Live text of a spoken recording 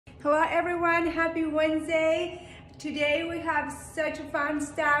Hello everyone, happy Wednesday. Today we have such fun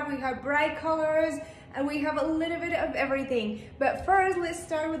stuff. We have bright colors and we have a little bit of everything. But first, let's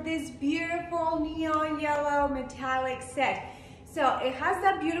start with this beautiful neon yellow metallic set. So it has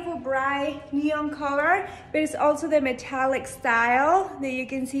that beautiful bright neon color, but it's also the metallic style that you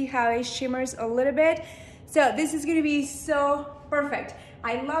can see how it shimmers a little bit. So this is gonna be so perfect.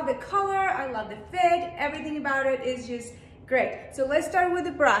 I love the color, I love the fit, everything about it is just great. So let's start with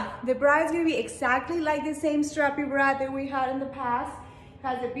the bra. The bra is gonna be exactly like the same strappy bra that we had in the past. It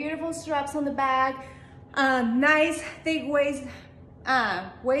has the beautiful straps on the back, nice thick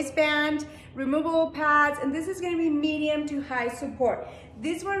waistband, removable pads, and this is gonna be medium to high support.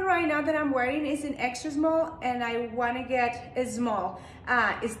 This one right now that I'm wearing is an extra small and I wanna get a small.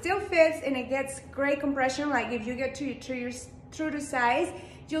 It still fits and it gets great compression. Like if you get true to size,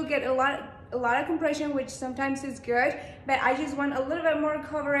 you'll get a lot of compression, which sometimes is good, but I just want a little bit more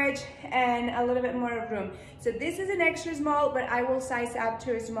coverage and a little bit more room. So this is an extra small, but I will size up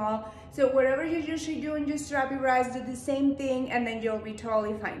to a small. So whatever you usually do in your strappy bras, do the same thing and then you'll be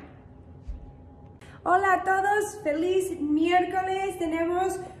totally fine. Hola a todos, feliz miércoles.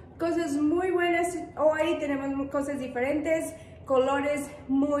 Tenemos cosas muy buenas hoy, tenemos cosas diferentes, colores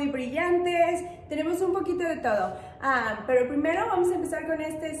muy brillantes, tenemos un poquito de todo. Pero primero vamos a empezar con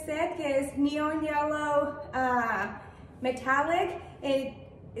este set que es Neon Yellow Metallic.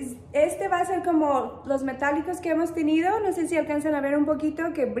 Este va a ser como los metálicos que hemos tenido, no sé si alcanzan a ver un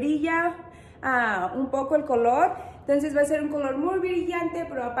poquito que brilla un poco el color. Entonces va a ser un color muy brillante,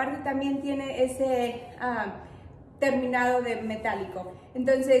 pero aparte también tiene ese terminado de metálico.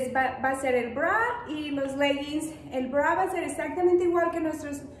 Entonces va a ser el bra y los leggings. El bra va a ser exactamente igual que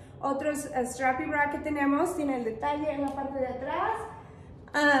nuestros otros strappy bra que tenemos. Tiene el detalle en la parte de atrás.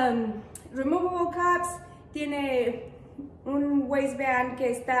 Removable cups. Tiene un waistband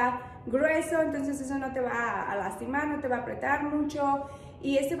que está grueso, entonces eso no te va a lastimar, no te va a apretar mucho.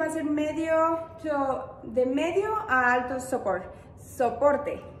 Y este va a ser de medio a alto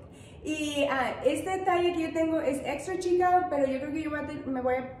soporte. Y esta talla que yo tengo es extra chica, pero yo creo que me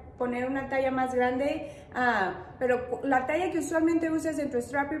voy a poner una talla más grande. Pero la talla que usualmente usas en tu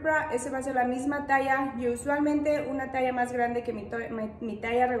strappy bra, esa va a ser la misma talla. Yo usualmente una talla más grande que mi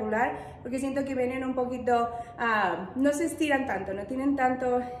talla regular, porque siento que vienen un poquito, no se estiran tanto, no tienen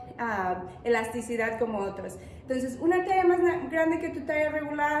tanto elasticidad como otros. Entonces una talla más grande que tu talla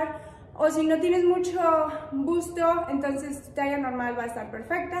regular, o si no tienes mucho busto, entonces tu talla normal va a estar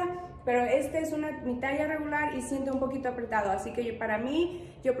perfecta, pero esta es mi talla regular y siento un poquito apretado, así que para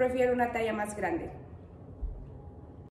mí yo prefiero una talla más grande.